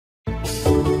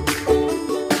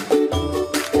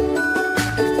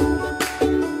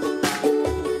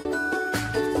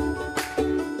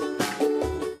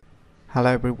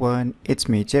Hello everyone, it's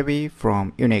me JB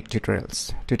from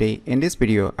UniqueTutorials. Today in this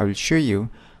video I will show you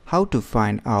how to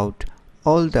find out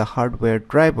all the hardware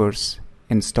drivers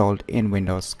installed in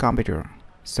Windows computer.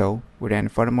 So without any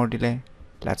further more delay,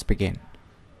 let's begin.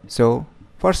 So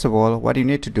first of all, what you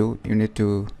need to do, you need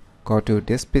to go to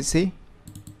this PC,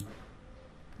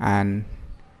 and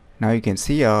now you can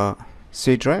see a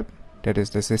C drive, that is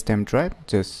the system drive.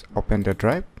 Just open the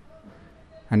drive,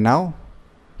 and now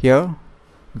here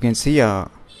you can see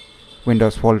a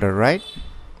Windows folder, right?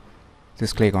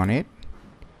 Just click on it.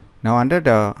 Now under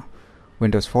the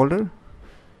Windows folder,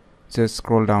 just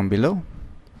scroll down below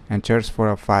and search for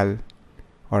a file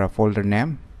or a folder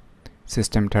name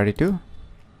System32.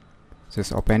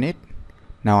 Just open it.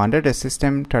 Now under the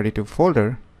System32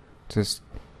 folder, just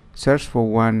search for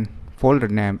one folder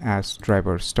name as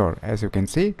driver store. As you can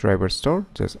see, driver store.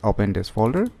 Just open this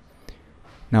folder.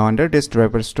 Now under this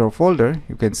driver store folder,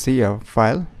 you can see a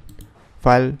file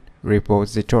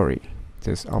repository.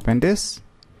 Just open this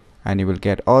and you will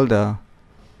get all the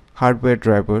hardware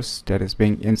drivers that is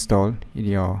being installed in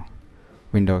your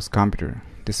Windows computer.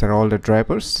 These are all the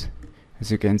drivers.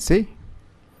 As you can see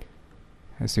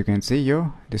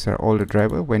here, these are all the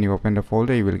drivers. When you open the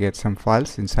folder, you will get some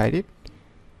files inside it.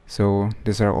 So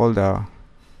these are all the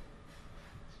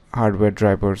hardware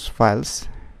drivers files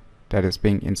that is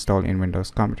being installed in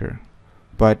Windows computer.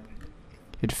 But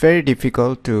it's very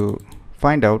difficult to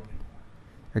find out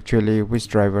actually which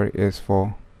driver is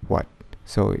for what.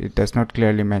 So it does not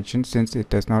clearly mention, since it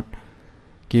does not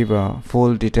give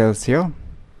full details here.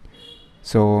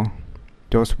 So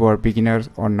those who are beginners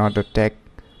or not the tech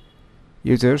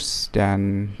users,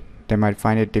 then they might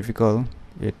find it difficult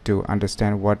to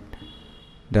understand what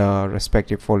the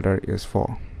respective folder is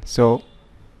for. So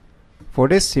for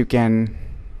this, you can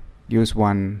use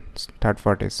one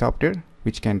third-party software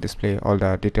which can display all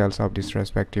the details of these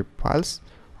respective files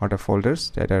or the folders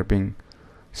that are being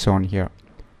shown here.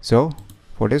 So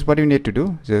for this, what you need to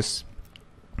do, just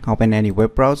open any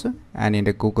web browser and in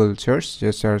the Google search,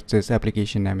 just search this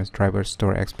application name as Driver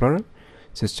Store Explorer.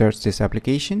 Just search this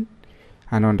application,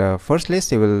 and on the first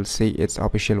list you will see its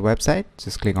official website.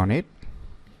 Just click on it.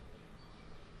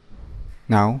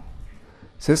 Now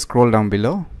just scroll down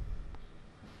below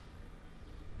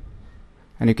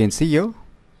and you can see here,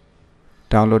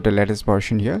 download the latest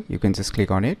version here. You can just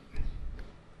click on it,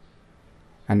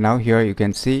 and now here you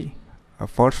can see a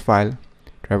first file,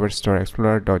 driver store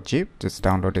explorer.zip. Just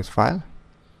download this file.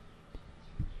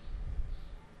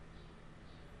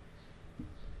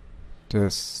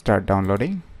 Just start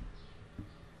downloading.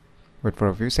 Wait for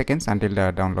a few seconds until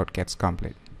the download gets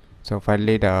complete. So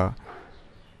finally the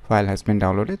file has been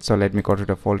downloaded. So let me go to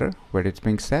the folder where it's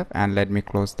being saved and let me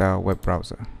close the web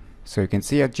browser. So you can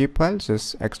see a zip file.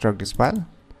 Just extract this file.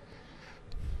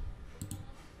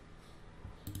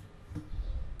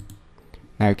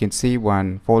 Now you can see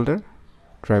one folder,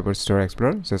 Driver Store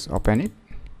Explorer. Just open it.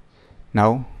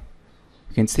 Now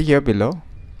you can see here below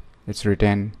it's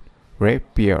written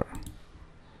repair.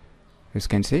 As you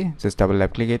can see, just double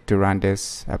left click it to run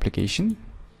this application.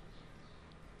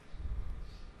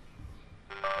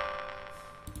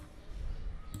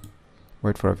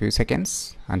 Wait for a few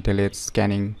seconds until it's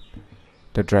scanning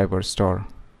the driver store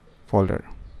folder.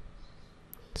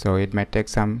 So it might take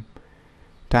some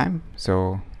time,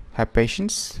 so have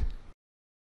patience.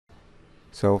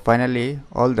 So finally,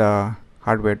 all the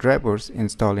hardware drivers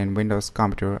installed in Windows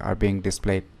computer are being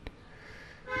displayed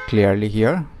clearly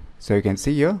here. So you can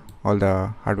see here all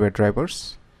the hardware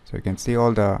drivers. So you can see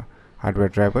all the hardware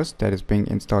drivers that is being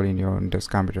installed in your Windows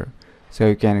computer. So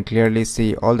you can clearly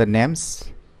see all the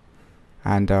names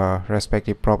and the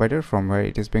respective provider from where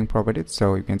it is being provided.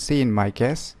 So you can see in my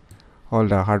case all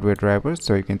the hardware drivers.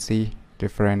 So you can see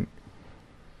different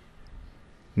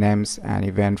names and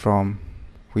even from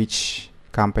which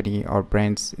company or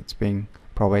brands it's being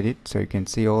provided. So you can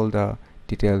see all the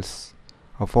details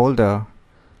of all the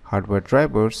hardware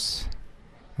drivers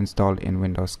installed in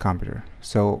Windows computer.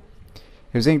 So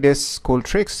using these cool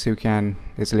tricks, you can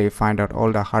easily find out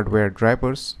all the hardware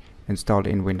drivers installed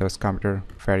in Windows computer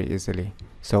very easily.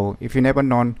 So if you never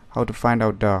known how to find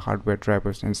out the hardware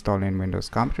drivers installed in Windows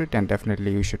computer, then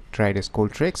definitely you should try these cool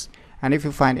tricks. And if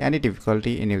you find any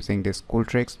difficulty in using these cool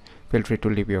tricks, feel free to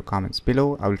leave your comments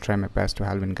below. I will try my best to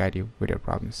help and guide you with your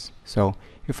problems. So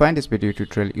if you find this video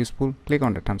tutorial useful, click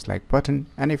on the thumbs like button,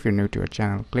 and if you're new to our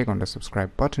channel, click on the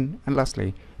subscribe button. And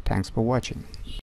lastly, thanks for watching.